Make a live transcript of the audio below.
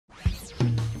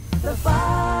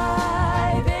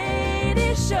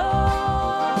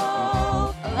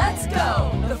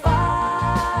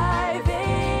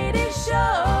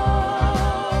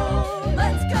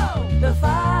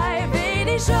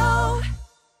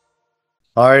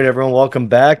All right, everyone, welcome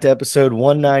back to episode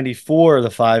 194 of the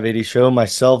 580 show.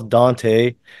 Myself,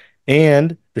 Dante,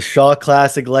 and the Shaw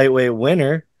Classic lightweight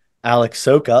winner, Alec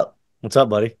Soukup. What's up,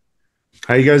 buddy?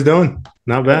 How you guys doing?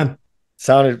 Not Good.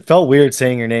 bad. Felt weird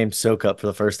saying your name Soukup for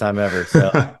the first time ever.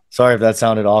 So sorry if that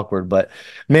sounded awkward, but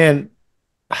man,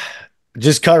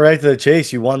 just cut right to the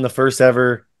chase. You won the first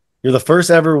ever. You're the first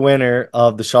ever winner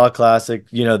of the Shaw Classic.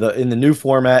 In the new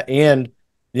format, and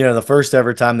the first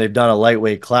ever time they've done a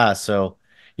lightweight class. So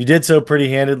you did so pretty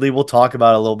handedly. We'll talk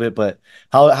about it a little bit, but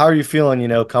how are you feeling?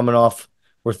 Coming off,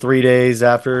 we're 3 days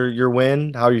after your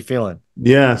win. How are you feeling?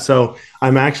 Yeah, so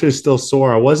I'm actually still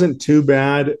sore. I wasn't too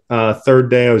bad. Third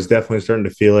day, I was definitely starting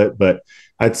to feel it, but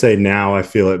I'd say now I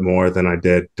feel it more than I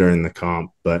did during the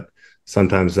comp. But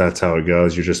sometimes that's how it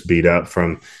goes. You're just beat up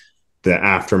from the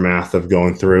aftermath of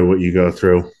going through what you go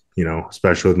through,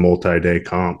 especially with multi-day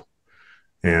comp.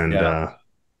 And Yeah.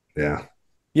 yeah.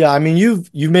 Yeah, I mean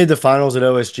you've made the finals at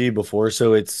OSG before,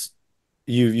 so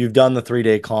you've done the 3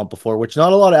 day comp before, which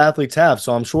not a lot of athletes have.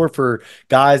 So I'm sure for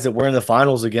guys that were in the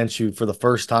finals against you for the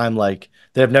first time, like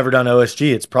they have never done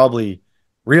OSG, it's probably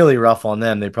really rough on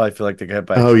them. They probably feel like they get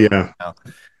back Oh yeah. now.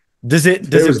 Does it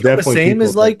There does it was feel the definitely same people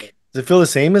as that like does it feel the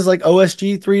same as like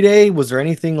OSG 3 day? Was there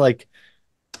anything like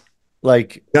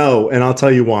no, and I'll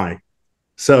tell you why. okay.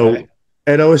 So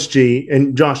at OSG,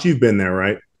 and Josh, you've been there,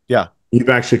 right? Yeah. You've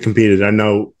actually competed. I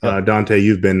know, Yep. Dante,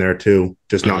 you've been there too,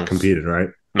 just not Hmm. competed, right?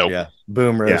 Nope. Yeah.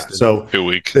 Boom Yeah. roasted. So 2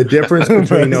 week. the difference Boom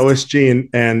between roasted. OSG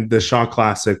and the Shaw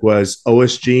Classic was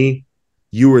OSG,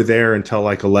 you were there until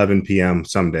like 11 p.m.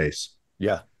 some days.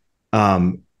 Yeah.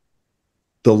 Um,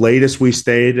 the latest we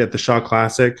stayed at the Shaw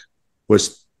Classic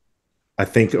was, I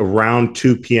think, around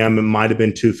 2 p.m. It might have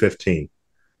been 2:15.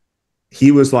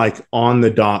 He was like on the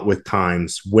dot with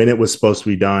times when it was supposed to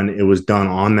be done. It was done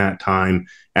on that time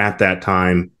at that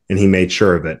time, and he made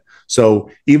sure of it. So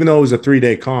even though it was a 3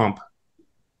 day comp,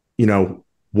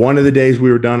 one of the days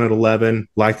we were done at 11,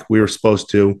 like we were supposed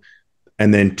to,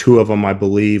 and then two of them, I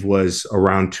believe, was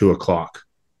around 2 o'clock.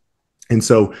 And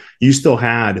so you still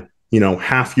had,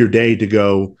 half your day to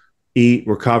go eat,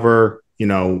 recover,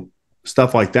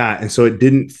 stuff like that. And so it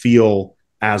didn't feel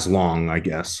as long, I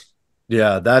guess,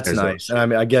 Yeah, that's as nice. And those. I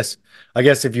mean, I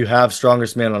guess if you have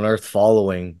strongest man on earth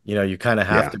following, you kind of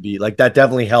have Yeah. to be like that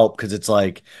definitely helped because it's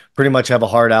like pretty much have a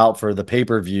hard out for the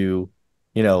pay-per-view,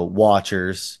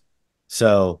 watchers.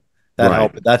 So that Right.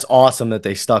 helped. That's awesome that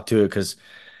they stuck to it because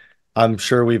I'm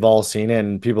sure we've all seen it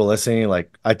and people listening,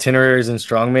 like itineraries in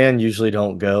strongman usually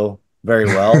don't go very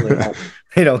well.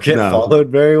 They don't get No. followed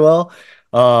very well.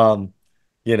 Um,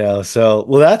 so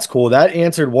well, that's cool. That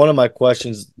answered one of my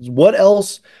questions. What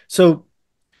else? So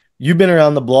you've been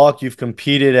around the block. You've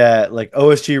competed at like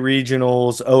OSG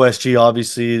regionals, OSG.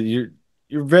 Obviously,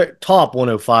 you're very top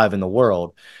 105 in the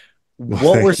world. Well,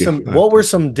 What were thank you. some I what were appreciate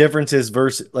some differences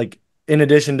versus like in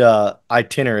addition to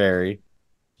itinerary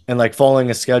and like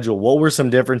following a schedule? What were some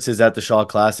differences at the Shaw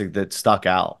Classic that stuck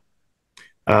out?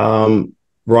 it.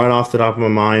 Right off the top of my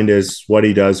mind is what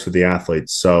he does for the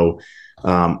athletes. So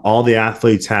all the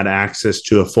athletes had access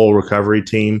to a full recovery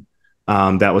team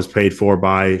that was paid for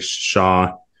by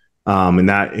Shaw, and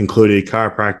that included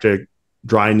chiropractic,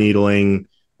 dry needling.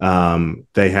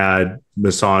 They had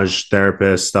massage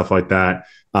therapists, stuff like that,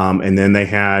 and then they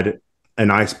had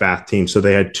an ice bath team. So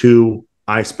they had two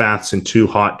ice baths and two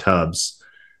hot tubs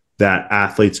that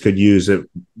athletes could use at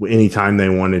anytime they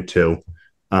wanted to.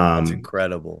 That's Um,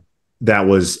 incredible. that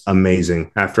was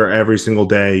amazing. After every single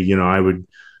day, I would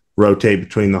rotate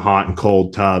between the hot and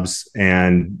cold tubs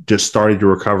and just started the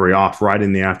recovery off right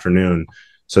in the afternoon.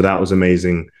 So that was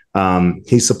amazing.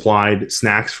 He supplied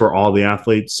snacks for all the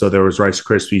athletes. So there was Rice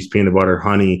Krispies, peanut butter,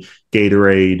 honey,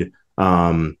 Gatorade,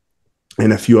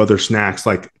 and a few other snacks,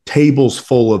 like tables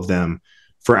full of them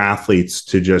for athletes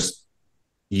to just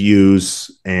use.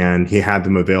 And he had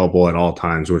them available at all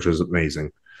times, which was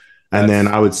amazing. And then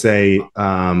That's I would say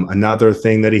another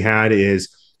thing that he had is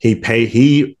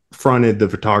he fronted the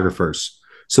photographers.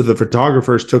 So the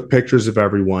photographers took pictures of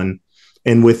everyone,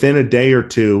 and within a day or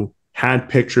two had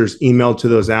pictures emailed to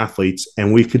those athletes,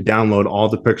 and we could download all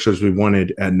the pictures we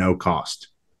wanted at no cost.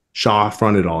 Shaw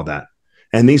fronted all that.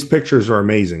 And these pictures are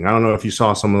amazing. I don't know if you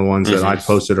saw some of the ones that I Hmm.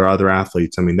 posted or other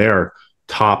athletes. I mean, they are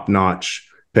top notch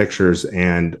pictures,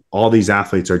 and all these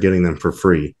athletes are getting them for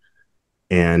free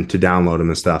and to download them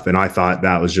and stuff. And I thought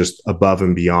that was just above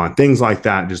and beyond things like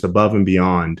that, just above and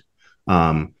beyond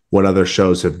what other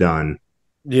shows have done.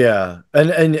 yeah.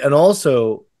 And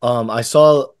also I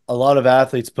saw a lot of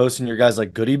athletes posting your guys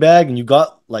like goodie bag and you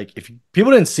got like if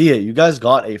people didn't see it, you guys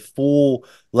got a full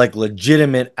like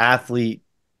legitimate athlete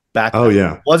Oh backpack. It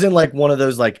yeah, wasn't like one of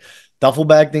those like duffel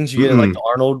bag things you get at like the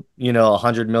Mm-mm. Arnold,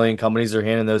 100 million companies are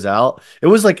handing those out. It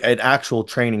was like an actual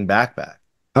training backpack.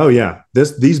 Oh yeah,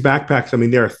 these backpacks. I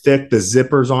mean, they're thick. The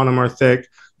zippers on them are thick.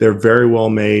 They're very well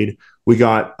made. We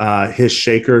got his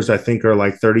shakers. I think are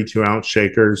like 32-ounce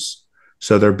shakers,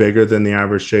 so they're bigger than the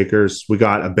average shakers. We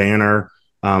got a banner.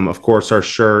 Of course, our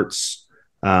shirts.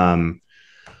 Um,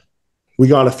 we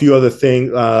got a few other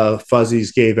things.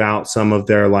 Fuzzies gave out some of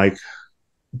their like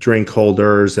drink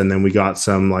holders, and then we got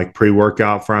some like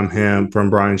pre-workout from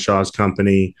Brian Shaw's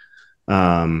company.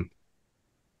 Um,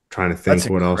 Trying to That's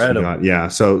think what else we got. incredible. Yeah,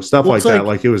 so stuff Well, it's like that.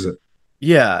 like, Like it was a,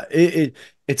 yeah,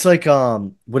 it's like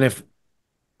when if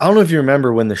I don't know if you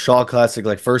remember when the Shaw Classic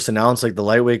like first announced like the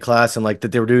lightweight class and like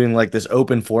that they were doing like this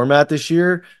open format this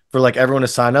year for like everyone to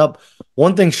sign up.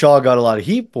 One thing Shaw got a lot of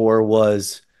heat for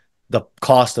was the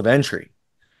cost of entry,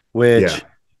 yeah, which,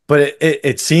 but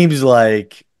it seems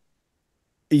like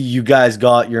you guys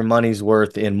got your money's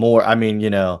worth in more. I mean,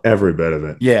 every bit of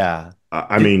it. yeah,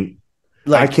 I it, mean,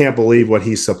 I like can't believe what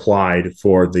he supplied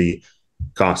for the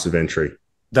cost of entry.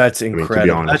 that's I mean, to be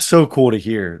incredible. That's honest. so cool to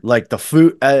hear. Like the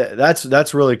food,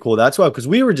 that's really cool. That's why, because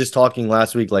we were just talking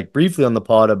last week, like briefly on the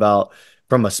pod about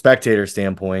from a spectator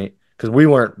standpoint, because we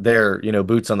weren't there,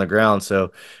 boots on the ground.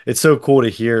 So it's so cool to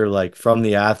hear like from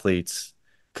the athletes,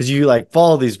 because you like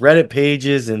follow these Reddit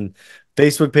pages and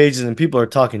Facebook pages, and people are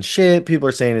talking shit. People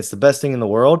are saying it's the best thing in the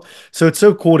world. So it's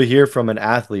so cool to hear from an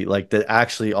athlete like that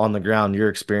actually on the ground, your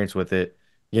experience with it,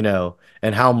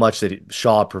 and how much that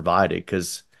Shaw provided,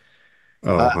 because.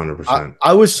 Oh, I, I 100%.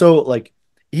 I was so like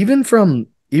even from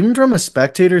a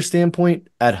spectator standpoint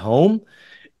at home,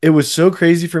 it was so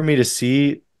crazy for me to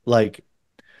see like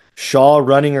Shaw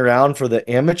running around for the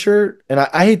amateur, and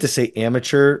I hate to say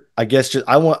amateur. I guess just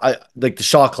I like the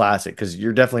Shaw Classic because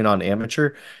you're definitely not an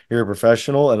amateur, you're a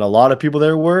professional, and a lot of people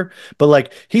there were. But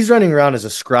like he's running around as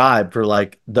a scribe for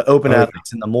like the open Oh, yeah.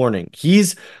 athletes in the morning.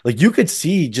 He's like you could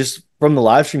see just from the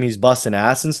live stream he's busting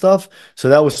ass and stuff. So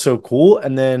that was so cool.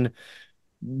 And then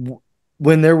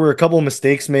when there were a couple of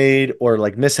mistakes made or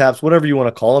like mishaps, whatever you want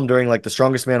to call them during like the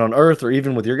strongest man on earth or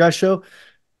even with your guys' show,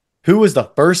 who was the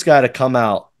first guy to come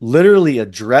out, literally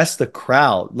address the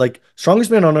crowd? Like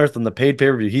strongest man on earth on the paid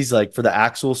pay-per-view, he's like for the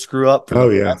actual screw up for the Oh,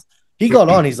 yeah. press. He got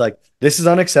on, he's like, this is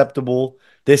unacceptable.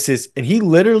 And he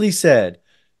literally said,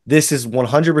 this is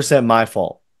 100% my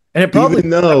fault. And even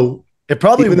though, it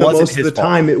probably even though wasn't most of his the fault.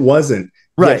 time it wasn't,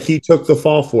 yet Right. he took the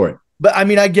fall for it. But I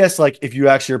mean, I guess like if you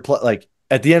actually are like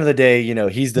at the end of the day,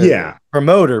 he's the Yeah.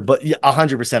 promoter, but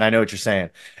 100%, I know what you're saying.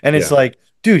 And it's Yeah. like,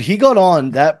 dude, he got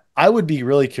on that. I would be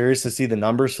really curious to see the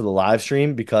numbers for the live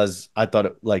stream because I thought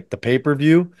it like the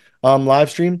pay-per-view live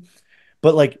stream.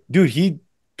 But like, dude, he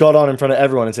got on in front of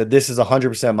everyone and said, this is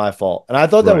 100% my fault. And I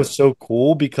thought that Right. was so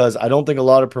cool because I don't think a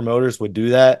lot of promoters would do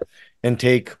that and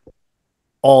take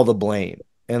all the blame.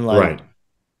 And like, Right.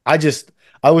 I just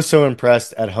I was so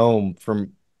impressed at home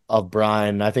from of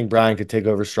Brian. I think Brian could take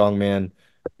over strongman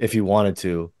if he wanted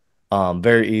to,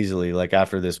 very easily, like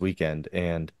after this weekend.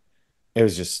 And it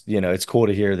was just, it's cool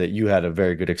to hear that you had a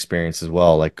very good experience as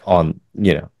well, like on,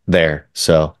 there.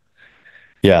 So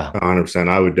yeah. 100%.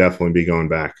 I would definitely be going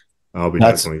back. I'll be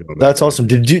That's definitely going back that's again. awesome.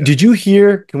 Did you Yeah. did you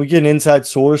hear? Can we get an inside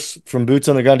source from boots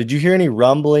on the ground? Did you hear any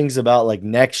rumblings about like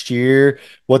next year,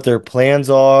 what their plans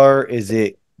are? Is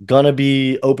it gonna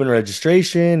be open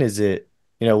registration? Is it,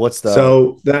 what's the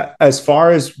So that as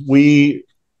far as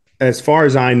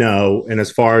I know, and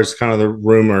as far as kind of the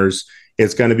rumors,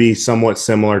 it's going to be somewhat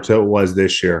similar to it was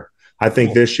this year. I think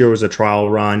cool? this year was a trial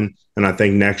run, and I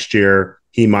think next year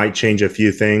he might change a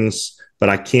few things, but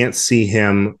I can't see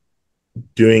him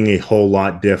doing a whole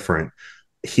lot different.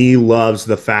 He loves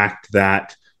the fact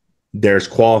that there's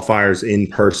qualifiers in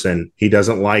person. He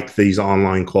doesn't like these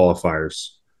online qualifiers.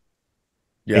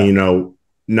 And Yeah,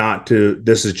 not to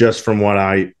this is just from what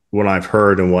I've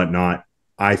heard and whatnot.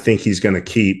 I think he's going to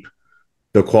keep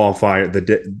the qualifier,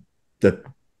 the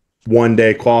 1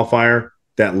 day qualifier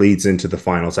that leads into the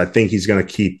finals. I think he's going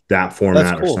to keep that that's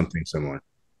format or cool. something similar.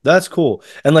 That's cool.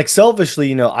 And like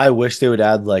selfishly, I wish they would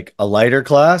add like a lighter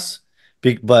class.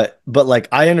 But like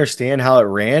I understand how it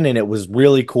ran and it was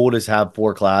really cool to have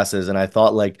four classes. And I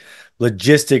thought like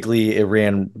logistically it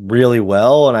ran really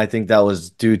well. And I think that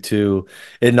was due to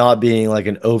it not being like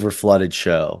an over flooded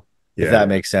show, if Yeah. that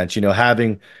makes sense.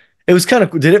 Having it was kind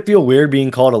of did it feel weird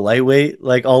being called a lightweight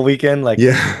like all weekend? Like,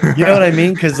 you know what Yeah. I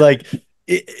mean? Because like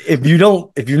if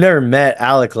you've never met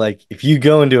Alec, like if you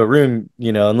go into a room,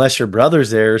 unless your brother's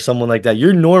there or someone like that,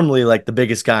 you're normally like the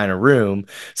biggest guy in a room.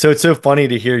 So it's so funny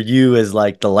to hear you as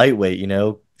like the lightweight.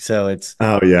 So it's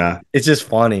Oh yeah. it's just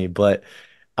funny. But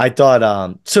I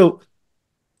thought so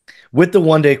with the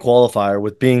 1 day qualifier,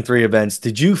 with being 3 events,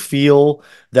 did you feel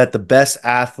that the best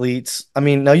athletes, I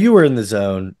mean, now you were in the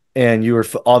zone and you were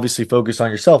obviously focused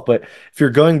on yourself, but if you're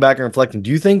going back and reflecting,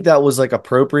 do you think that was like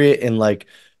appropriate and like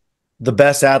the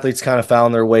best athletes kind of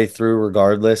found their way through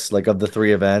regardless, like of the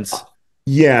 3 events?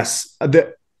 Yes,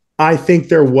 I think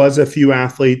there was a few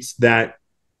athletes that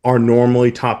are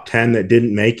normally top 10 that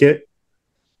didn't make it,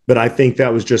 but I think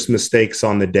that was just mistakes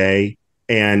on the day.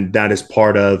 And that is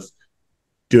part of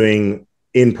doing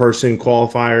in-person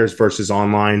qualifiers versus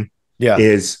online. Yeah,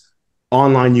 Is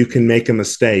online you can make a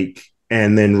mistake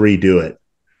and then redo it,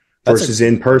 that's a versus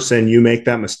in person you make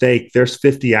that mistake, there's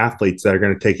 50 athletes that are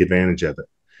going to take advantage of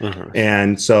it. Mhm.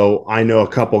 And so I know a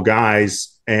couple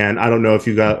guys, and I don't know if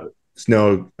you got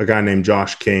know a guy named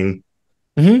Josh King.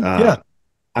 yeah,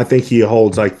 I think he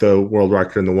holds like the world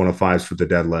record in the 105s for the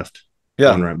deadlift,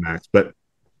 yeah, one rep max. But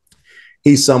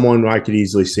he's someone I could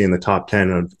easily see in the top 10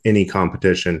 of any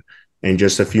competition, and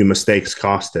just a few mistakes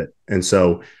cost it. And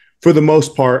so, for the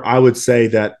most part, I would say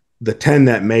that the 10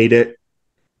 that made it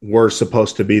were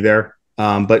supposed to be there.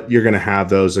 But you're going to have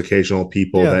those occasional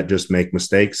people yeah. that just make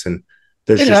mistakes, and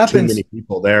there's It just too happens. many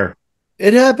people there.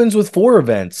 It happens with 4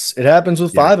 events. It happens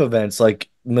with Yeah. 5 events. Like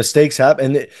mistakes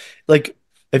happen. And like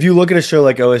if you look at a show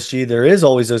like OSG, there is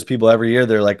always those people every year.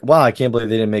 They're like, wow, I can't believe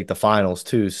they didn't make the finals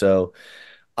too. So,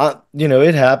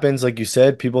 it happens. Like you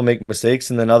said, people make mistakes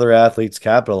and then other athletes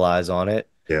capitalize on it.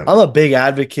 Yeah. I'm a big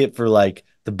advocate for like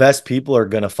the best people are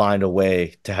going to find a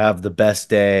way to have the best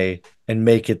day and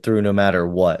make it through no matter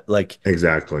what. Like,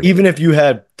 Exactly. even if you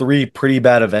had 3 pretty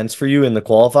bad events for you in the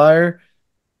qualifier,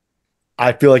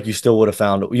 I feel like you still would have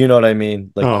found it. You know what I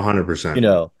mean? Oh, Like,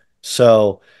 100%.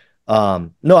 so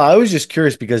no, I was just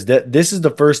curious because this is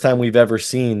the first time we've ever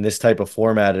seen this type of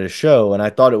format at a show, and I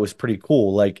thought it was pretty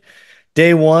cool. Like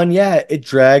day one, yeah, it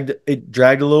dragged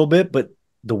a little bit, but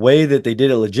the way that they did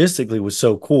it logistically was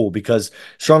so cool because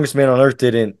Strongest Man on Earth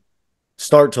didn't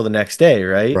start till the next day,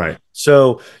 right? Right.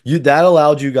 So you that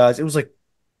allowed you guys, it was like,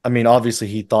 I mean, obviously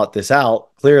he thought this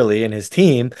out clearly in his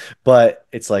team, but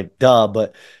it's like duh.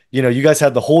 But you guys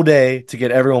had the whole day to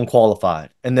get everyone qualified.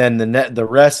 And then the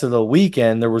rest of the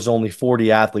weekend, there was only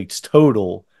 40 athletes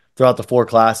total throughout the 4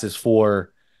 classes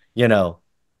you know,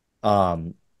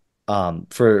 um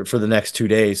for the next 2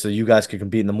 days. So you guys could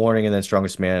compete in the morning and then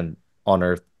strongest man on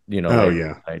earth, Oh, later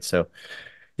yeah. at night. So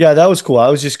yeah, that was cool. I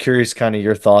was just curious kind of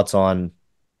your thoughts on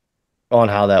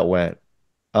how that went.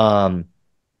 Um,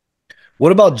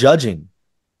 what about judging?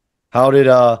 How did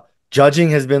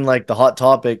judging has been like the hot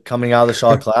topic coming out of the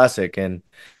Shaw Classic, and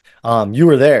you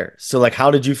were there. So like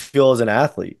how did you feel as an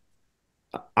athlete?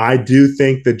 I do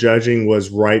think the judging was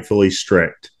rightfully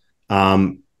strict.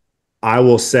 Um, I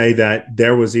will say that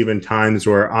there was even times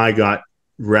where I got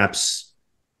reps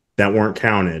that weren't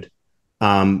counted.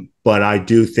 But I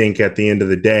do think at the end of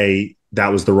the day, that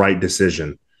was the right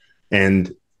decision.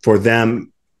 And for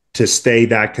them to stay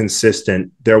that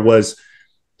consistent, I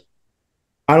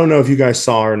don't know if you guys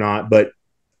saw or not, but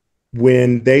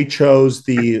when they chose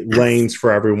the lanes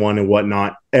for everyone and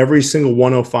whatnot, every single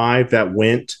 105 that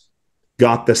went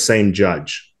got the same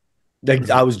judge. Like,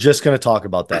 I was just going to talk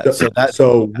about that. So that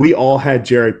So we all had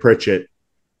Jerry Pritchett,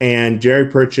 and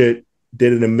Jerry Pritchett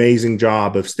did an amazing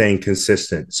job of staying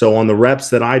consistent. So on the reps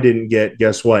that I didn't get,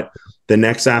 guess what? The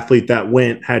next athlete that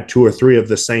went had 2 or 3 of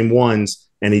the same ones,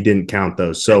 and he didn't count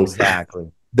those. So exactly.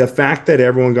 the fact that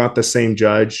everyone got the same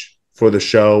judge for the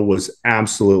show was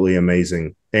absolutely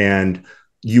amazing. And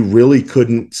you really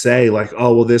couldn't say, like,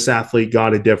 oh, well, this athlete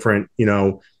got a different,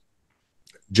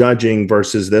 judging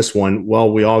versus this one.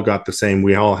 Well, we all got the same.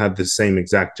 We all had the same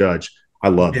exact judge. I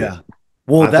loved it. Yeah.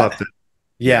 Well, I thought that,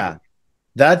 yeah.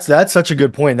 yeah, that's such a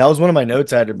good point. That was one of my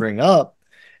notes I had to bring up.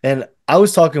 And I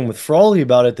was talking with Frawley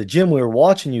about it at the gym. We were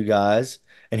watching you guys,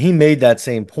 and he made that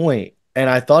same point. And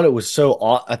I thought it was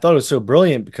so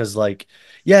brilliant because like,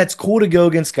 yeah, it's cool to go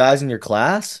against guys in your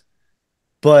class,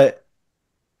 but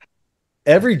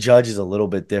every judge is a little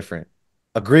bit different.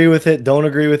 Agree with it, don't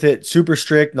agree with it, super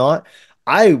strict, not.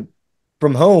 I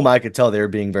From home I could tell they were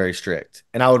being very strict.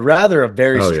 And I would rather a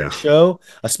very Oh, yeah. strict show,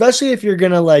 especially if you're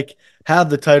gonna like have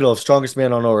the title of strongest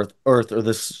man on earth or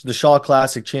the Shaw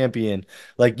Classic champion.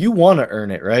 Like you want to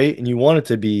earn it, right? And you want it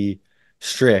to be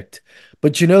strict.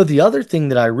 But the other thing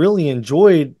that I really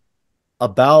enjoyed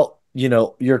about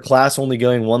your class only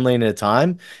going one lane at a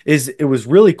time is it was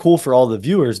really cool for all the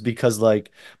viewers because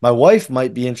like my wife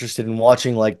might be interested in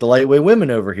watching like the lightweight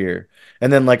women over here,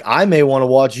 and then like I may want to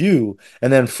watch you,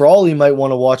 and then Frawley might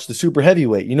want to watch the super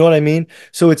heavyweight, you know what I mean?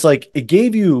 So it's like it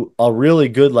gave you a really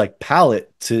good like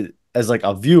palette to as like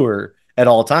a viewer at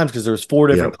all times because there was 4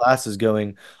 different Yep. classes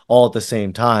going all at the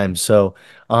same time. So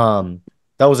um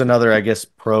that was another, I guess,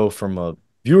 pro from a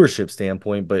viewership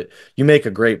standpoint. But you make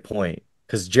a great point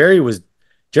because Jerry was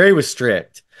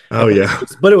strict, Oh yeah.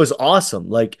 but it was awesome.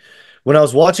 Like when I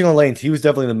was watching on lanes, he was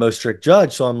definitely the most strict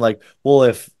judge. So I'm like, well,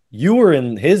 if you were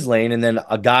in his lane and then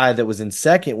a guy that was in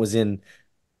second was in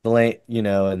the lane,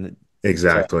 and so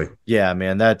Exactly. yeah,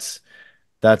 man, that's.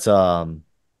 And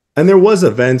there was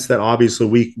events that obviously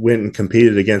we went and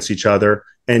competed against each other.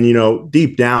 And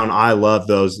deep down, I love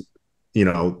those. You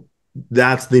know,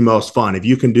 that's the most fun. If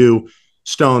you can do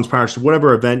stones, power,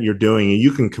 whatever event you're doing, and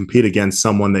you can compete against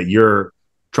someone that you're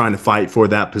trying to fight for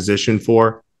that position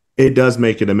for, it does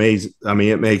make it amazing. I mean,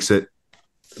 it makes it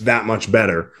that much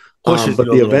better. Pushes But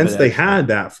you a the little bit events they extra. had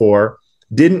that for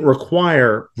didn't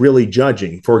require really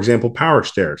judging. For example, power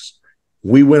stairs.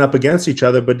 We went up against each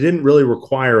other, but didn't really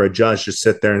require a judge to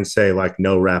sit there and say like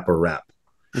no rep or rep.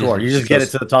 Sure, you just So get it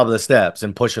to the top of the steps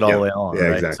and push it all the yeah, way on, yeah,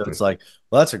 right? So exactly. it's like,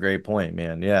 well, that's a great point,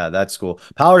 man. Yeah, that's cool.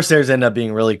 Power stairs end up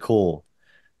being really cool.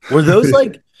 Were those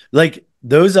like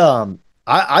those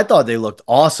I thought they looked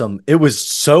awesome. It was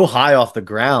so high off the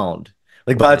ground.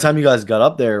 Like by the time you guys got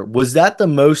up there, was that the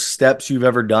most steps you've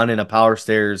ever done in a power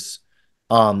stairs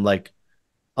like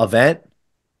event?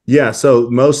 Yeah, so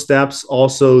most steps,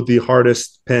 also the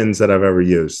hardest pins that I've ever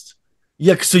used.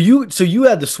 Yeah, so you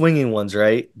had the swinging ones,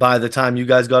 right? By the time you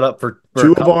guys got up for a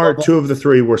Two of couple our of them. two of the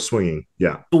three were swinging.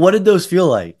 Yeah. But what did those feel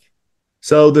like?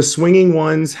 So the swinging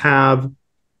ones have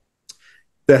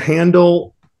the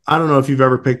handle. I don't know if you've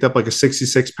ever picked up like a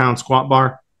 66-pound squat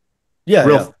bar, Yeah,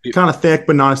 real yeah. kind of thick,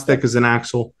 but not as Yeah. thick as an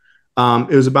axle.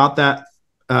 It was about that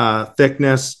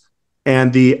thickness,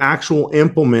 and the actual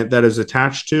implement that is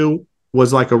attached to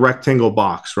was like a rectangle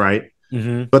box, right?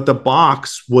 Mm-hmm. But the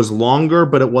box was longer,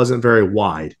 but it wasn't very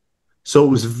wide. So it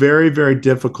was very, very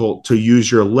difficult to use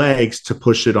your legs to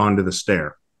push it onto the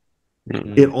stair. It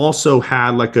Mm-hmm. also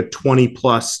had like a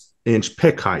 20+ inch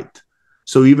pick height.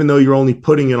 So even though you're only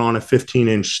putting it on a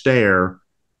 15-inch stair,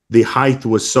 the height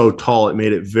was so tall, it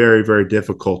made it very, very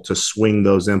difficult to swing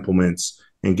those implements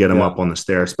and get them Yeah. up on the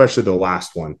stair, especially the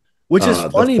last one. Which is The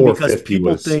funny because 450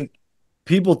 people was, think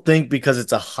people think because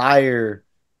it's a higher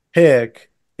pick,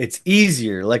 it's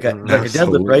easier, like a deadlift,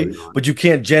 absolutely right? not. But you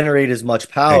can't generate as much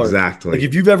power. Like Exactly.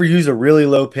 if you've ever used a really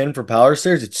low pin for power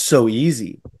stairs, it's so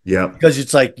easy Yep. because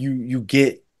it's like you're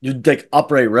like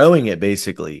upright rowing it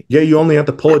basically. Yeah, you only have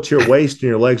to pull it to your waist and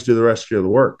your legs do the rest of the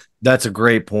work. That's a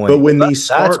great But point. when Well, these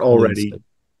that's start cool already,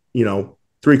 insight.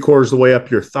 3/4 of the way up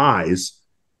your thighs,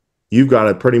 you've got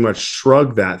to pretty much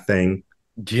shrug that thing.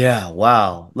 Yeah,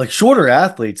 wow. Like shorter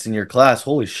athletes in your class,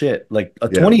 holy shit. Like a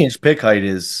Yeah. 20-inch pick height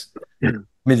is, I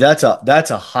mean, that's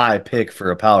a high pick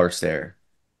for a power stair.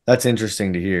 That's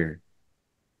interesting to hear.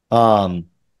 Um,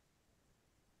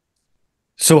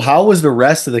 so how was the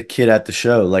rest of the kit at the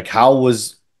show? Like how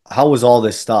was all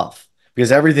this stuff?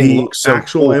 Because everything The looks so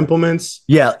actual cool. implements,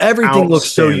 Yeah, everything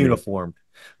looks so outstanding. uniform.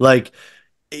 Like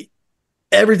e-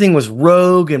 everything was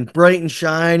rogue and bright and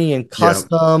shiny and Yeah.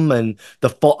 custom and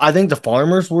I think the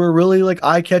farmers were really like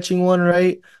eye-catching one,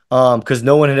 right? Because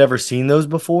no one had ever seen those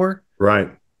before. Right.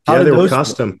 How Yeah, did they were those feel?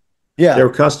 custom. They Yeah. were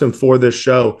custom for this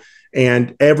show.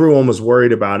 And everyone was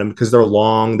worried about them because they're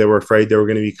long. They were afraid they were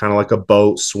going to be kind of like a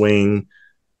boat swing,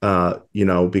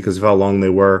 because of how long they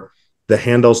were. The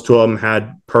handles to them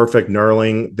had perfect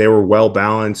knurling. They were well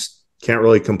balanced. Can't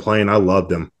really complain. I loved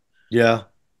them. Yeah.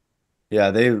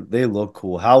 Yeah, they look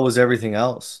cool. How was everything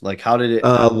else? Like how did it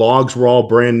Logs were all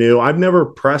brand new. I've never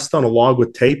pressed on a log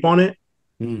with tape on it.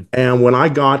 Mm, And when I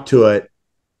got to it,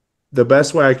 the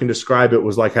best way I can describe it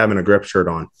was like having a grip shirt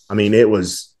on. I mean, it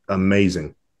was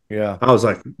amazing. yeah. I was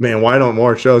like, man, why don't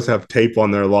more shows have tape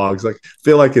on their logs? Like,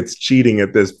 feel like it's cheating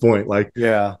at this point. Like,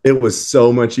 Yeah. it was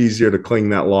so much easier to clean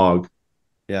that log.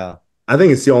 Yeah. I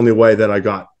think it's the only way that I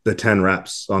got the 10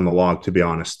 reps on the log, to be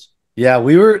honest. Yeah,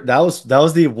 that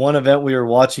was the one event we were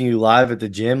watching you live at the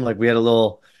gym. Like we had a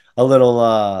little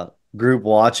group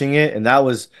watching it, and I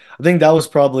think that was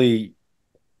probably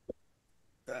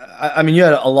I mean you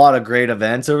had a lot of great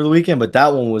events over the weekend, but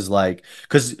that one was like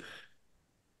because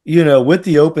with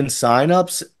the open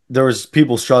signups, there was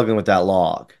people struggling with that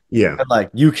log. Yeah. And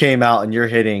like you came out and you're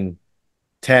hitting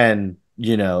 10,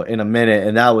 in a minute,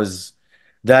 and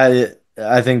that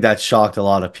I think that shocked a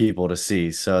lot of people to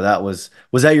see. So was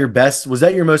that your best? Was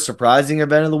that your most surprising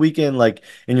event of the weekend? Like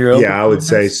in your open Yeah, I would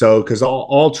say comments? so. Because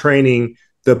all training,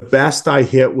 the best I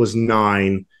hit was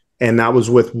 9. And that was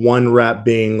with one rep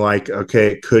being like, okay,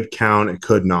 it could count, it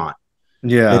could not.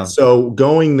 And Yeah, so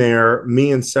going there,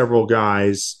 me and several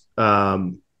guys,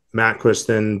 Matt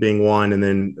Quiston being one, and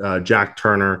then Jack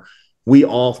Turner, we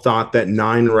all thought that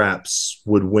 9 reps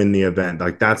would win the event.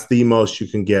 Like that's the most you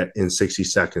can get in 60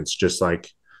 seconds, just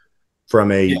like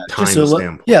from Yeah, a time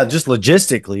standpoint. yeah, just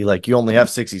logistically, like you only have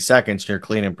 60 seconds and you're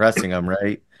clean and pressing them,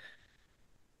 right?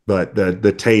 But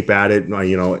the tape at it,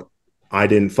 I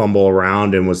didn't fumble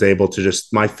around and was able to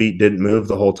just my feet didn't move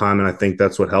the whole time, and I think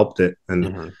that's what helped it. And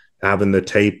Mhm. having the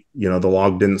tape, the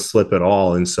log didn't slip at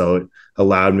all, and so it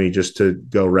allowed me just to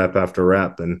go rep after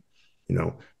rep. And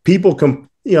people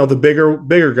the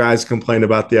bigger guys complain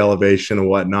about the elevation and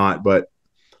whatnot, but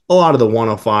a lot of the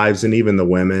 105s and even the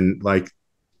women, like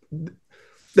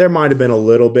there might have been a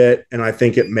little bit, and I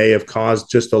think it may have caused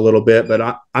just a little bit, but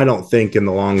I don't think in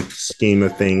the long scheme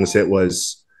of things it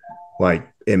was like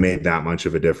it made that much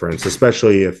of a difference,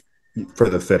 especially if for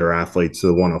the fitter athletes,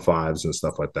 the 105s and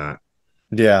stuff like that.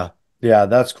 Yeah. Yeah,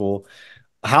 that's cool.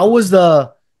 How was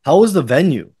the how was the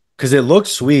venue? Because it looked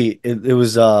sweet. It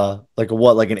was like a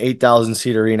what, like an 8,000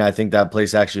 seat arena, I think that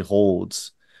place actually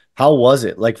holds. How was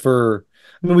it? Like for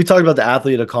I mean, we talked about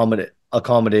the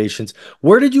accommodations.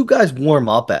 Where did you guys warm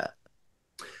up at?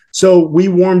 So we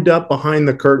warmed up behind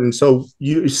the curtain. So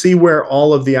you see where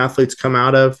all of the athletes come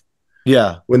out of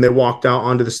Yeah. when they walked out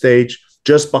onto the stage.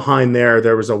 Just behind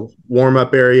there was a warm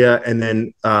up area, and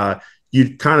then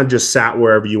you kind of just sat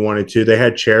wherever you wanted to. They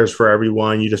had chairs for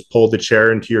everyone. You just pulled the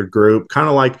chair into your group, kind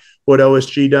of like what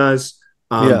OSG does,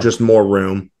 Yeah. just more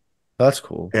room. That's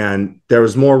cool. And there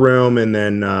was more room, and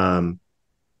then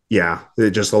yeah,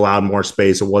 it just allowed more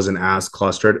space. It wasn't as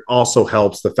clustered. It also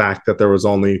helps the fact that there was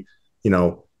only,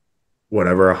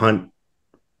 whatever,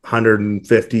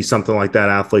 150 something like that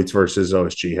athletes versus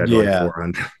OSG had like Yeah.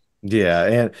 400.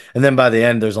 Yeah. And then by the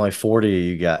end there's only 40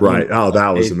 you got, Right. Oh, like that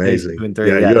was phase two amazing. and three.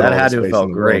 Yeah, Yeah, you had that all the had to have space in felt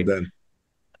the world great. then.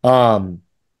 Um,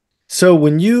 so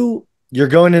when you're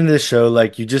going into this show,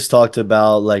 like you just talked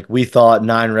about, like we thought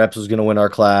 9 reps was gonna win our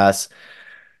class.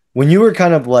 When you were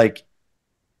kind of like,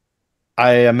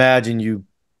 I imagine you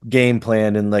game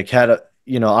planned and like had a,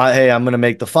 hey, I'm gonna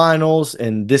make the finals,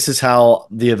 and this is how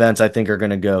the events I think are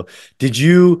gonna go. Did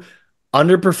you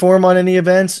underperform on any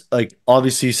events? Like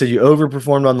obviously you said you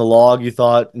overperformed on the log, you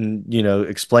thought, and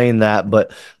explain that,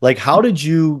 but like how did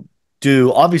you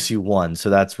do? Obviously you won, so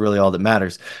that's really all that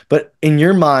matters. But in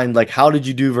your mind, like how did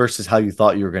you do versus how you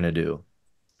thought you were gonna do?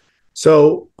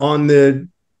 So on the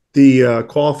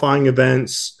qualifying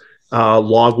events,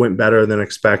 log went better than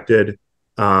expected.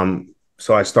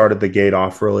 So I started the gate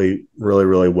off really, really,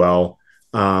 really well.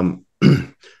 Um,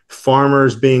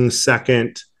 farmers being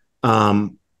second,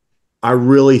 I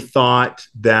really thought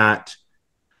that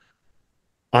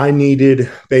I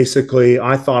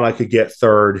thought I could get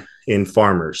third in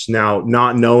farmers. Now,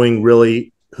 not knowing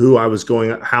really who I was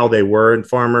going, how they were in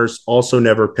farmers, also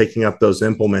never picking up those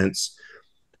implements.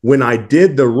 When I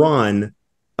did the run,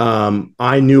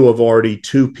 I knew of already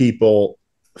two people,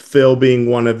 Phil being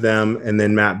one of them, and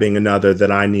then Matt being another,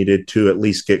 that I needed to at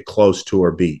least get close to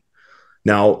or beat.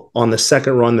 Now, on the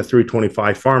second run, the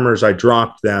 325 farmers, I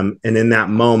dropped them. And in that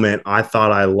moment, I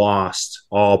thought I lost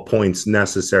all points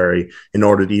necessary in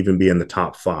order to even be in the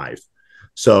top five.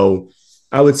 So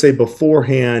I would say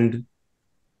beforehand,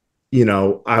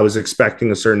 I was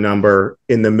expecting a certain number.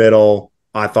 In the middle,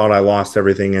 I thought I lost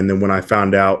everything. And then when I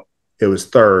found out it was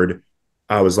third,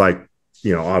 I was like,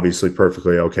 obviously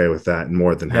perfectly okay with that and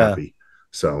more than Yeah, happy.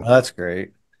 So that's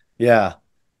great. Yeah,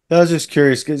 I was just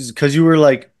curious because you were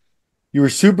like you were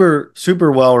super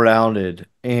super well rounded,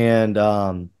 and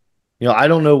I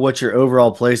don't know what your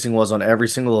overall placing was on every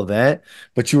single event,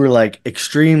 but you were like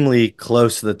extremely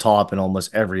close to the top in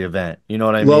almost every event. You know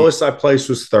what I mean? lowest I placed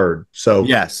was third. So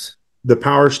Yes. the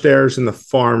power stairs and the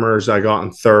farmers I got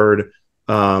in third.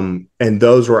 And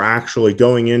those were actually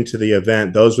going into the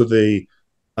event. Those were the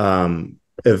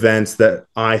events that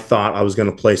I thought I was going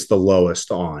to place the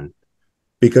lowest on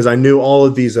because I knew all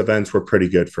of these events were pretty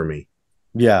good for me.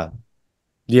 Yeah.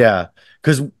 Yeah.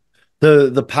 Because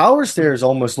the power stairs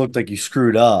almost looked like you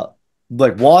screwed up,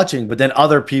 like watching, but then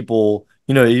other people,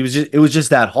 it was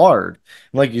just that hard.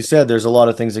 And like you said, there's a lot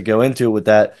of things that go into it with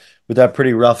that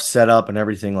pretty rough setup and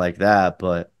everything like that.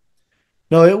 But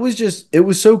no, it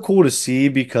was so cool to see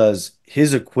because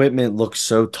his equipment looks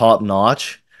so top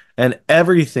notch and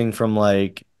everything from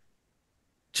like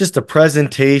just the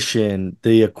presentation,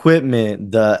 the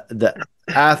equipment, the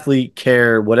athlete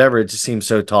care, whatever, it just seems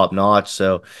so top notch.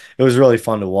 So it was really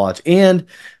fun to watch. And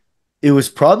it was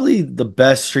probably the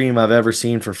best stream I've ever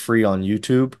seen for free on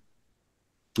YouTube.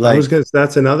 I was Like, going to,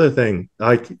 that's another thing.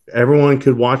 Like everyone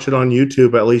could watch it on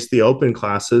YouTube, at least the open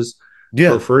classes for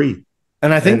yeah. free.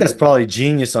 And I think And that's probably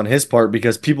genius on his part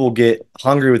because people get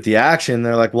hungry with the action.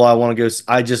 They're like, well, I want to go.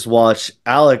 I just watched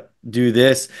Alec do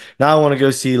this. Now I want to go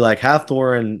see like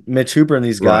Hathor and Mitch Hooper and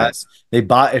these right. guys.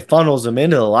 It funnels them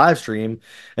into the live stream,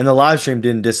 and the live stream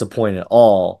didn't disappoint at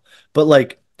all. But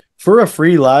like for a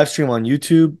free live stream on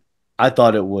YouTube, I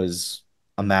thought it was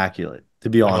immaculate, to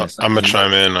be honest. I I'm gonna mean,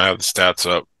 chime in. I have the stats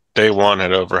up. Day one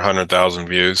had over 100,000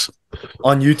 views.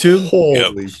 on YouTube, Yep.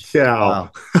 Holy cow.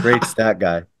 wow, great stat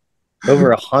guy. Over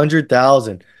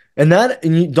 100,000.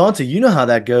 Dante, you know how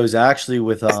that goes actually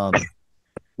with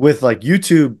like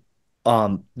YouTube,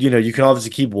 you can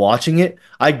obviously keep watching it.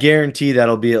 I guarantee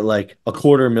that'll be at like a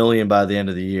quarter million by the end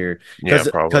of the year Yeah, because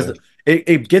probably.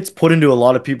 it gets put into a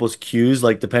lot of people's queues,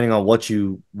 like depending on what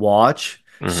you watch.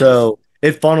 Hmm. So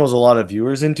it funnels a lot of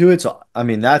viewers into it. So I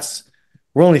mean,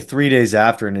 we're only 3 days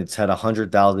after, and it's had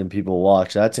 100,000 people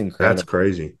watch. That's That's incredible.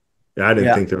 crazy. I didn't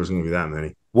Yeah. think there was going to be that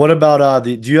many. What about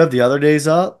do you have the other days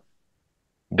up?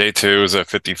 Day two is at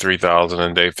 53,000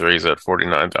 and day three is at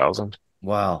 49,000.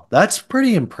 Wow, that's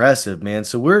pretty impressive, man.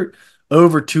 So we're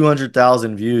over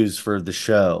 200,000 views for the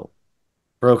show,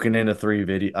 broken into three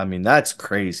video. I mean, that's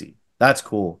crazy. That's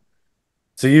cool.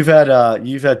 So you've had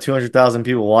 200,000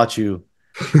 people watch you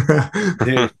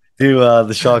do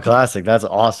the Shaw Classic. That's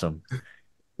awesome.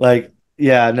 Like,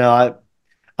 yeah, no,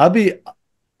 I'll be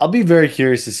I'll be very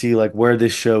curious to see like where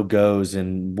this show goes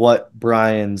and what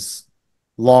Brian's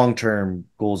long-term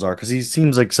goals are because he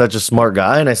seems like such a smart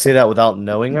guy, and I say that without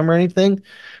knowing him or anything,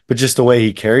 but just the way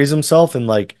he carries himself and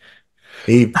like,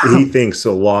 he thinks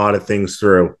a lot of things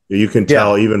through. You can yeah,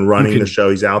 tell even you running the can, show,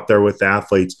 he's out there with the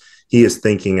athletes. He is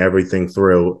thinking everything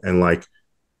through and like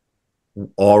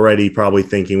already probably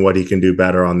thinking what he can do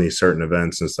better on these certain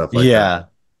events and stuff like that. yeah,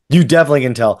 you definitely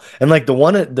can tell. And like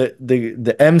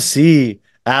the MC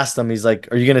asked him, he's like,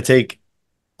 "Are you gonna take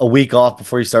a week off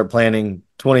before you start planning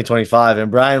 2025?"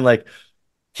 And Brian like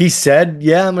he said,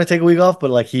 "Yeah, I'm gonna take a week off," but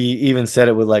like he even said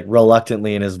it with like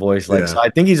reluctantly in his voice. Like, so Yeah. I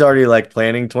think he's already like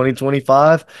planning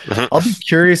 2025. I'll be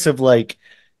curious if like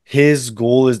his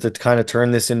goal is to kind of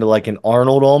turn this into like an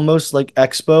Arnold almost like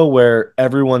expo where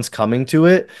everyone's coming to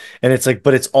it. And it's like,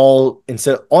 but it's all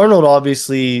instead Arnold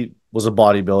obviously was a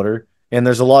bodybuilder and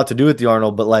there's a lot to do with the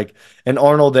Arnold, but like an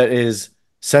Arnold that is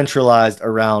centralized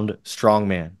around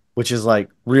strongman, which is like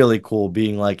really cool.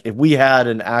 Being like, if we had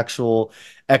an actual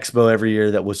expo every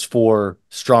year that was for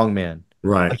strongman.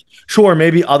 Right. Like, sure,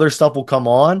 maybe other stuff will come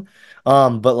on,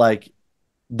 but like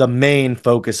the main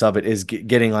focus of it is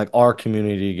getting like our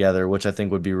community together, which I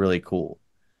think would be really cool.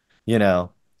 You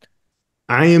know?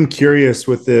 I am curious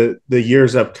with the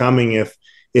years upcoming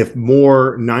if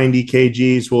more 90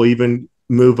 kgs will even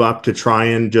move up to try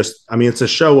and just I mean it's a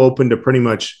show open to pretty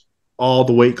much all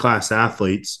the weight class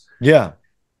athletes. Yeah,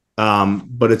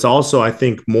 But it's also I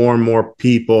think more and more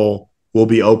people will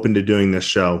be open to doing this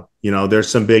show. You know, there's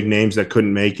some big names that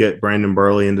couldn't make it. Brandon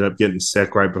Burley ended up getting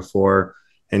sick right before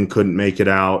and couldn't make it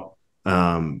out.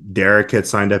 Derek had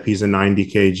signed up. He's a 90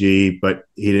 kg, but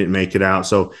he didn't make it out.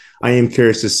 So I am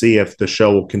curious to see if the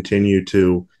show will continue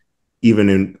to even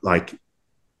in like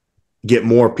get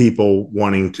more people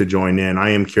wanting to join in.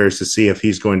 I am curious to see if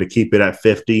he's going to keep it at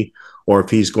 50 or if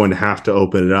he's going to have to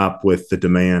open it up with the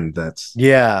demand that's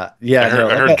yeah, I yeah. heard No,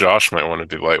 I heard Josh might want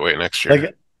to do lightweight next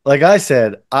year. like I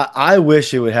said, I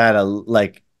wish it would had a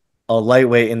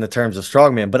lightweight in the terms of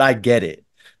strongman, but I get it.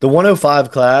 The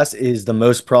 105 class is the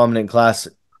most prominent class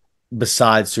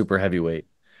besides super heavyweight.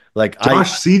 Like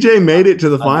Josh CJ made it to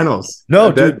the finals. no,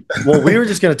 That dude. Well, we were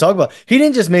just gonna talk about. He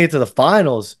didn't just make it to the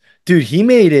finals, dude. He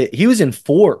made it. He was in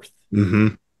fourth.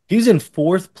 mm-hmm. He was in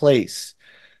fourth place.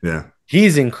 Yeah.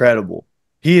 He's incredible.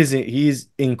 He's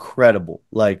incredible.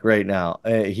 Like right now,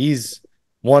 he's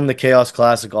won the Chaos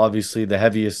Classic, obviously the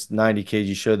heaviest 90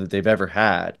 kg show that they've ever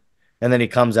had, and then he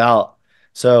comes out.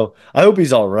 So I hope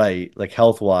he's all right, like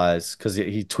health wise, because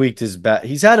he tweaked his back.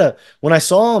 He's had a when I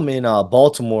saw him in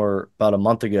Baltimore about a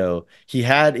month ago, he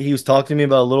was talking to me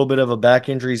about a little bit of a back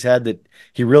injury he's had that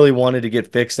he really wanted to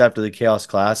get fixed after the Chaos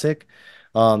Classic.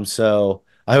 So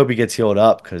I hope he gets healed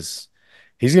up because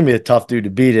he's gonna be a tough dude to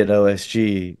beat at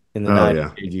OSG in the Oh 90 yeah.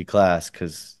 kg class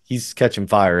because he's catching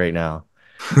fire right now.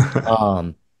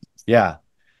 Um, yeah.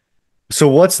 So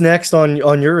what's next on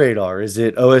your radar? Is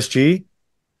it OSG?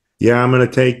 Yeah, I'm gonna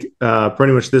take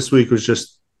pretty much this week was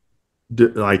just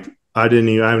like I haven't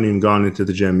even gone into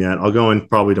the gym yet. I'll go in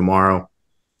probably tomorrow.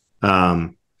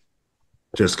 Um,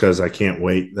 just because I can't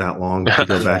wait that long to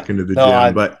go Yeah. back into the No, gym.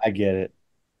 I But I get it.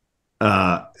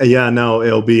 yeah, no,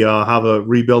 it'll be I'll have a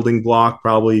rebuilding block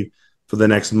probably for the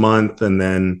next month, and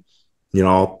then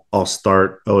I'll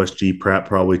start OSG prep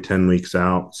probably 10 weeks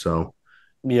out. So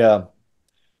Yeah.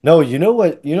 No, you know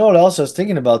what else I was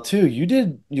thinking about too? You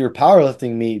did your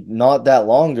powerlifting meet not that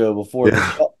long ago before the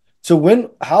yeah, show. So when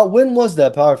was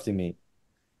that powerlifting meet?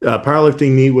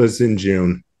 powerlifting meet was in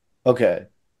June. Okay.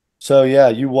 So yeah,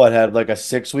 you what had like a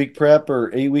 6 week prep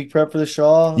or 8 week prep for the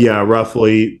Shaw? Yeah,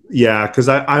 roughly. Yeah, because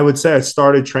I would say I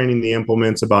started training the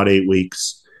implements about 8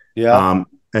 weeks. Yeah, Um,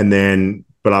 and then,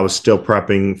 but I was still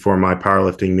prepping for my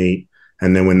powerlifting meet.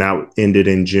 And then when that ended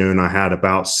in June, I had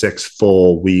about 6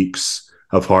 full weeks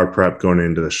of hard prep going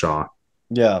into the Shaw.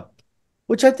 yeah.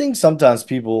 Which I think sometimes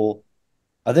people,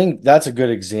 I think that's a good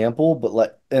example, but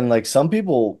like some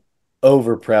people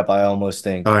over prep, I almost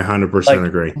think. I 100% Like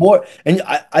agree. more, and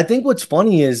I think what's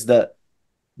funny is that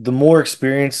the more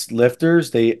experienced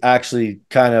lifters, they actually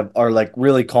kind of are like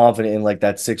really confident in like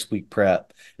that 6 week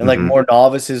prep. And like Mm-hmm. more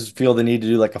novices feel the need to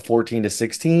do like a 14 to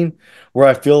 16, where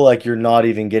I feel like you're not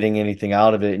even getting anything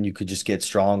out of it and you could just get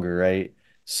stronger, right?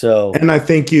 So, And I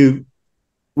think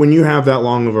when you have that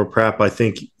long of a prep, I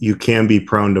think you can be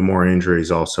prone to more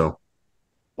injuries also.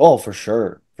 oh, for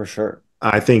sure, for sure.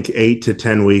 I think 8 to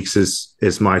 10 weeks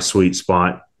is my sweet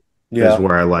spot, is Yeah,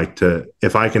 where I like to,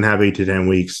 if I can have 8 to 10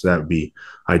 weeks, that would be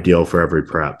ideal for every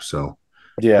prep. So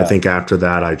I yeah, think after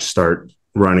that, I'd start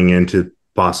running into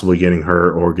possibly getting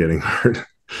hurt or getting hurt.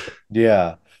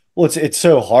 yeah. Well, it's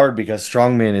so hard because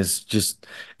strongman is just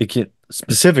it can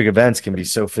specific events can be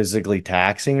so physically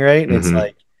taxing, right? And it's Mm-hmm.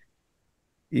 like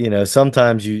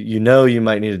sometimes you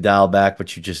might need to dial back,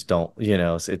 but you just don't,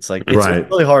 it's like it's Right.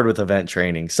 really hard with event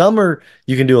training. Some are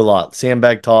you can do a lot.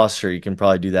 Sandbag toss, sure, you can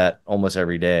probably do that almost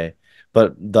every day.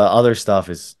 But the other stuff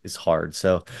is hard.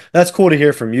 So that's cool to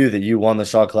hear from you that you won the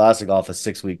Shaw Classic off a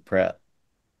 6 week prep.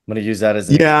 I'm gonna use that as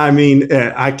an Yeah. example. I mean,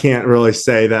 I can't really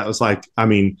say that was like, I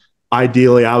mean,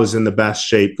 ideally, I was in the best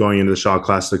shape going into the Shaw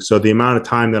Classic. So the amount of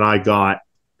time that I got,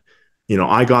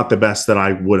 I got the best that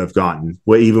I would have gotten,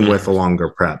 even with a longer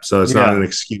prep. So it's not Yeah. an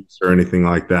excuse or anything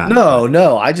like that. No, But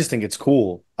no, I just think it's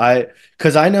cool.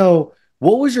 Because I know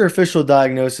what was your official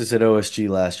diagnosis at OSG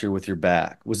last year with your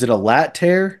back? Was it a lat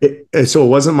tear? so it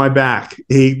wasn't my back.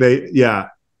 Yeah,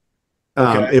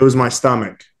 Okay. it was my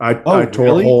stomach. I Oh, tore a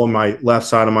really? hole in my left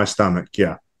side of my stomach.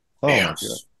 Yeah. Oh my Damn. God.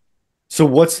 So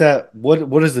what's that? What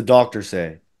does the doctor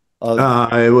say? Uh,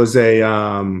 It was a,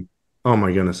 oh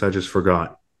my goodness, I just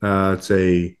forgot. It's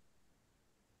a,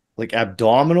 like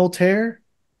abdominal tear?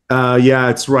 yeah,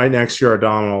 it's right next to your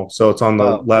abdominal. So it's on the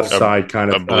Oh, left cool. Ob- side,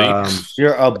 kind of, Obliques.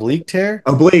 Your oblique tear?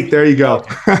 oblique. There you go.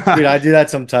 Okay. Dude, I do that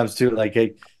sometimes too. Like,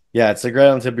 hey, yeah, it's like right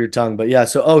on the tip of your tongue. But yeah,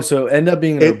 so end up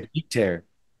being an it, oblique tear.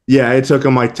 yeah, it took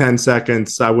him like 10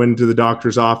 seconds. I went into the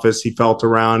doctor's office. He felt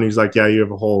around. He's like, yeah, you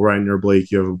have a hole right in your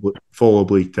oblique. You have a full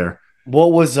oblique there.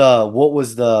 What was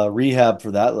the rehab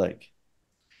for that like?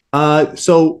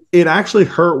 So it actually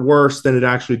hurt worse than it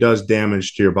actually does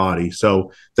damage to your body.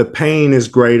 So the pain is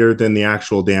greater than the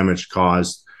actual damage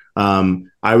caused.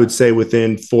 I would say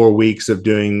within 4 weeks of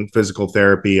doing physical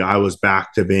therapy, I was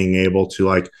back to being able to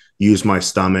like use my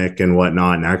stomach and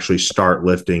whatnot and actually start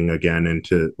lifting again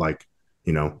into like,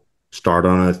 you know, start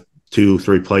on a 2,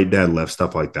 3 plate deadlift,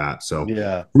 stuff like that. So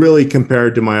Yeah. really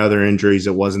compared to my other injuries,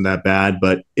 it wasn't that bad,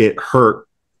 but it hurt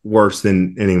worse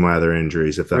than any of my other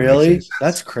injuries, if that makes any Really?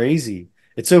 That's sense. crazy.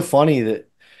 It's so funny that,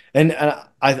 and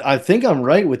I think I'm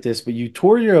right with this, but you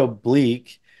tore your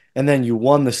oblique and then you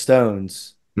won the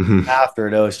stones Mm-hmm. after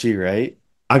at OSG, right?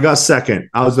 I got second.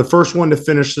 I was the first one to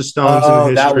finish the stones in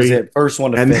Oh, that was history, it. First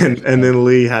one to and finish. then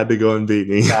Lee had to go and beat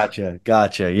me. Gotcha.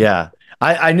 Gotcha. Yeah.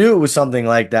 I knew it was something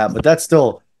like that, but that's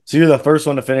still so you're the first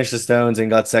one to finish the stones and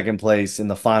got second place in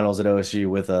the finals at OSU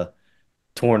with a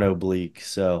torn oblique.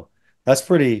 So that's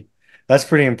pretty that's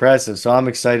pretty impressive. So I'm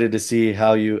excited to see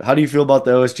how do you feel about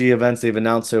the OSG events they've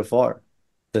announced so far?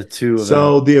 The two events.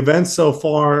 So the events so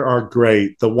far are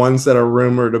great. The ones that are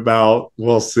rumored about,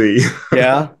 we'll see.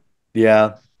 Yeah.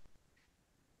 Yeah.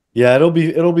 Yeah, it'll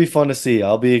be fun to see.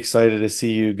 I'll be excited to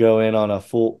see you go in on a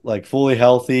fully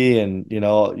healthy and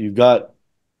you've got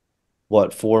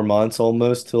what 4 months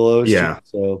almost till OSG. Yeah,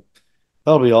 So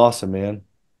that'll be awesome, man.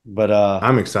 But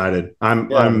I'm excited. yeah,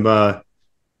 man.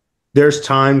 There's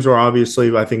times where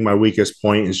obviously I think my weakest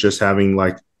point is just having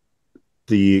like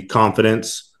the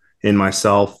confidence in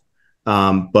myself.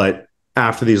 But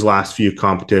after these last few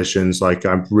competitions, like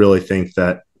I really think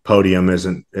that podium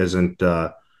isn't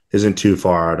too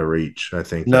far out of reach. I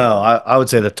think that No, I would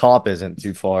say the top isn't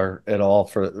too far at all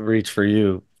for reach for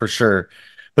you for sure.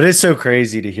 But it's so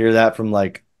crazy to hear that from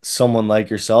like someone like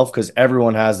yourself because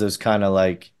everyone has those kind of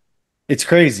like it's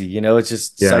crazy, it's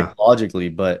just yeah. psychologically,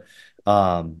 but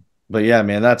yeah,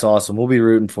 man, that's awesome. We'll be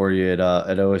rooting for you at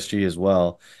OSG as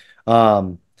well.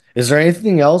 Um is there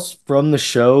anything else from the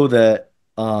show that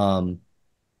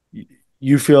y-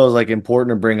 you feel is like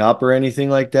important to bring up or anything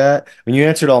like that? I mean, you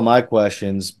answered all my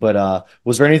questions, but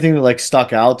was there anything that like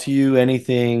stuck out to you?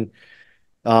 Anything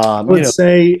I would You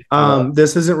say know,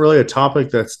 this isn't really a topic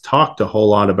that's talked a whole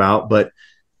lot about, but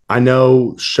I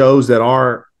know shows that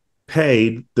are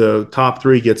paid, the top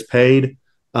three gets paid.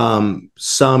 Some,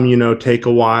 take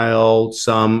a while.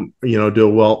 Some,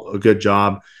 do a good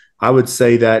job. I would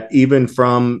say that even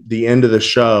from the end of the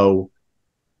show,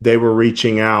 they were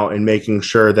reaching out and making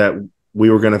sure that we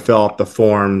were going to fill out the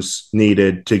forms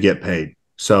needed to get paid.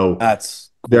 So that's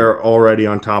cool. they're already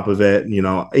on top of it.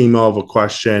 Email of a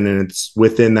question, and it's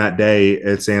within that day,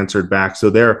 it's answered back. So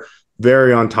they're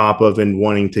very on top of and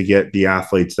wanting to get the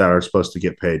athletes that are supposed to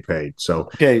get paid. So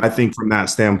Okay. I think from that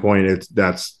standpoint,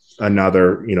 that's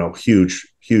another,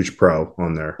 huge pro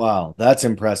on there. Wow, that's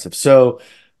impressive. So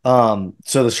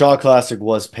the Shaw Classic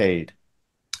was paid.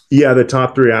 Yeah, the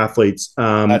top three athletes.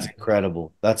 That's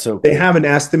incredible. That's so They cool. have an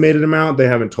estimated amount. They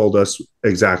haven't told us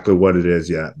exactly what it is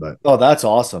yet, but Oh, that's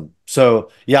awesome. So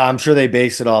yeah, I'm sure they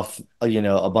base it off,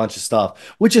 a bunch of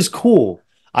stuff, which is cool.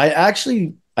 I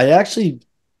actually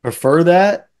prefer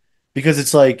that because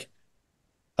it's like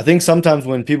I think sometimes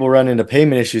when people run into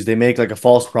payment issues, they make like a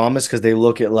false promise because they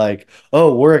look at like,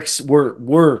 oh, we're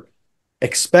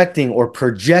expecting or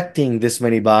projecting this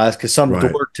many buys because some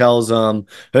right, dork tells them,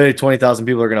 hey, 20,000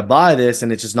 people are going to buy this,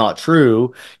 and it's just not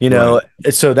true, right.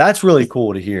 So that's really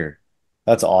cool to hear.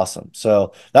 That's awesome.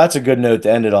 So that's a good note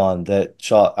to end it on. That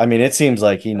shot. I mean, it seems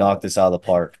like he knocked this out of the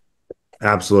park.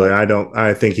 Absolutely.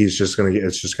 I think it's just gonna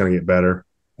get better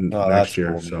Oh, that's next year.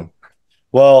 cool, man. So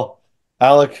Well,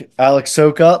 Alec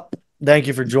Soukup, thank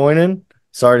you for joining.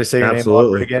 Sorry to say your name awkward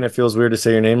absolutely. again. It feels weird to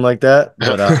say your name like that,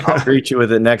 but I'll greet you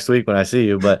with it next week when I see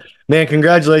you. But man,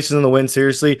 congratulations on the win.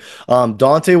 Seriously,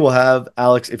 Dante will have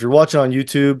Alex. If you're watching on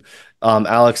YouTube,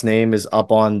 Alex's name is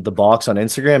up on the box on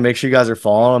Instagram. Make sure you guys are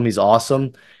following him. He's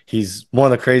awesome. He's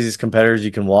one of the craziest competitors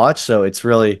you can watch. So it's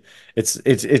really, it's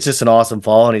just an awesome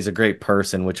follow, and he's a great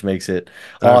person, which makes it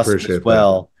I awesome as appreciate that.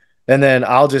 well. And then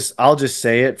I'll just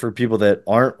say it for people that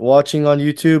aren't watching on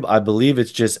YouTube. I believe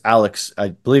it's just Alex. I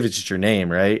believe it's just your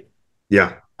name, right?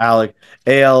 Yeah, Alec,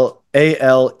 AlecSoukup,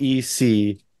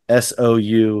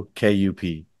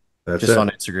 that's just on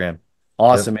it. Instagram.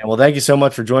 Awesome, Yep. man. Well, thank you so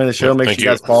much for joining the show. Yep, Make sure thank you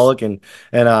you. guys follow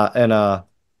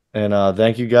and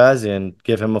thank you guys and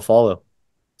give him a follow.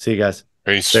 See you guys.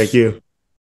 Thank Peace. you.